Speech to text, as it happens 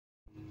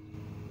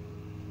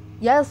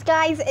Yes,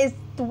 guys, it's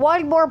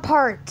one more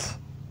part.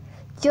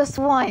 Just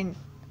one.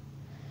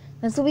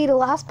 This will be the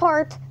last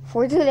part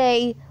for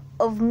today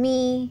of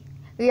me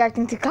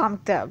reacting to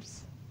comic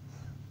dubs.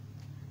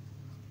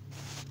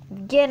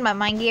 Again, my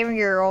Mind Gamer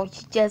girl,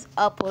 she just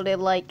uploaded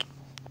like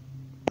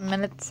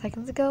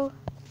seconds ago.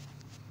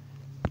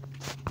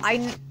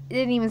 I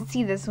didn't even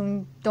see this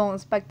and don't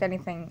expect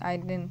anything. I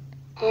didn't.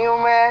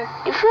 Human,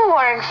 if you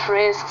weren't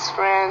Frisk's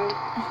friend,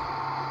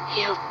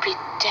 you'll be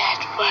dead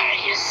where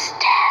you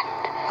stand.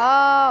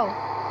 Oh.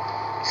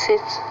 Sit.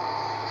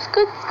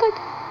 Scoot, scoot.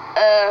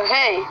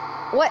 Hey.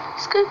 What?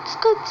 Scoot,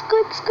 scoot,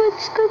 scoot, scoot,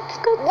 scoot,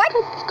 scoot. What?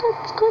 Scoot,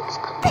 scoot,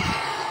 scoot.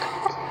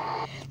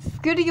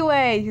 Scooty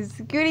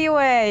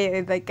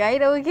away. Like, I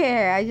don't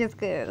care. I just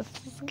get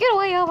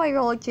away on my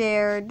roller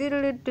chair.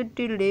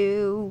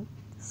 Doodle-doo-doo-doo-doo.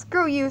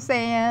 Screw you,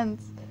 Sans.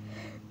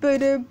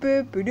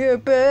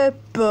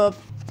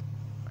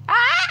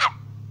 Ah!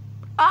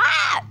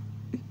 Ah!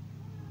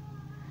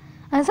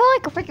 I sound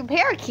like a freaking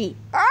parakeet.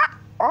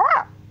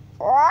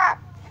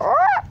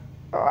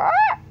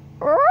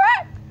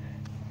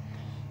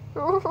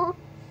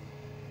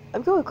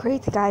 I'm going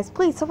crazy, guys.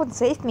 Please, someone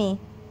save me.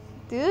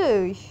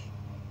 Dudes.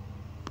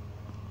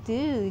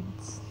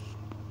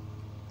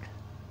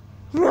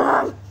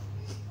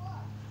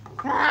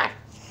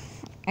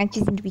 I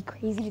just need to be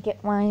crazy to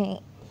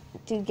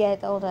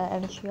get all the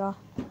energy off.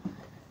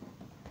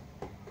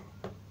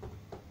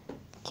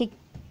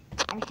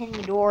 I'm hitting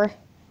the door.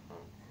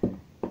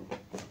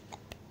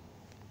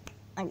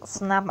 I can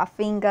snap my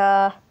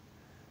finger.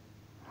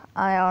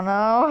 I don't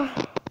know.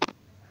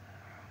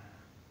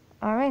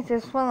 Alright,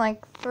 this one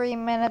like 3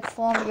 minutes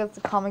long because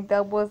the comic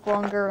dub was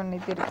longer and they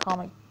did a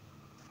comic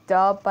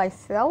dub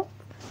myself.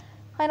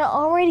 I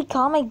already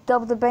comic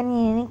dubbed the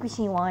Bendy and Ink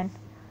Machine one.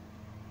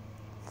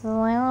 So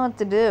I don't know what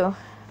to do.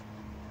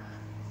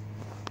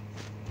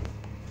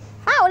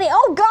 Howdy!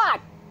 Oh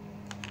god!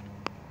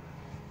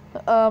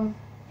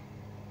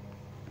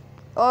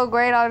 Oh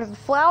great, I was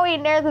Flowey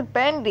near the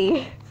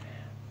Bendy.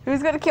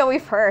 Who's gonna kill me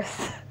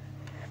first?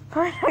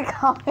 Put in the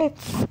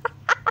comments.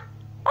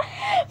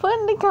 Put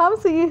in the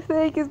comments who you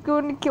think is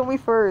going to kill me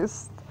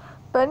first.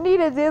 Bendy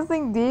the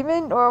dancing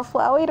demon or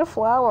Flowey the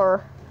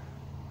flower?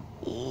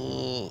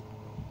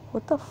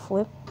 What the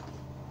flip?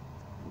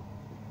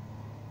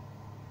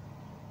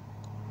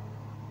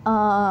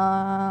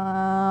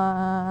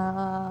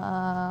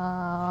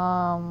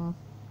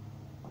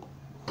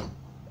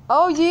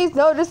 Oh geez,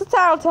 no, this is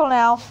Tattletale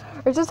now.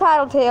 It's just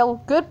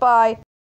Tattletale. Goodbye.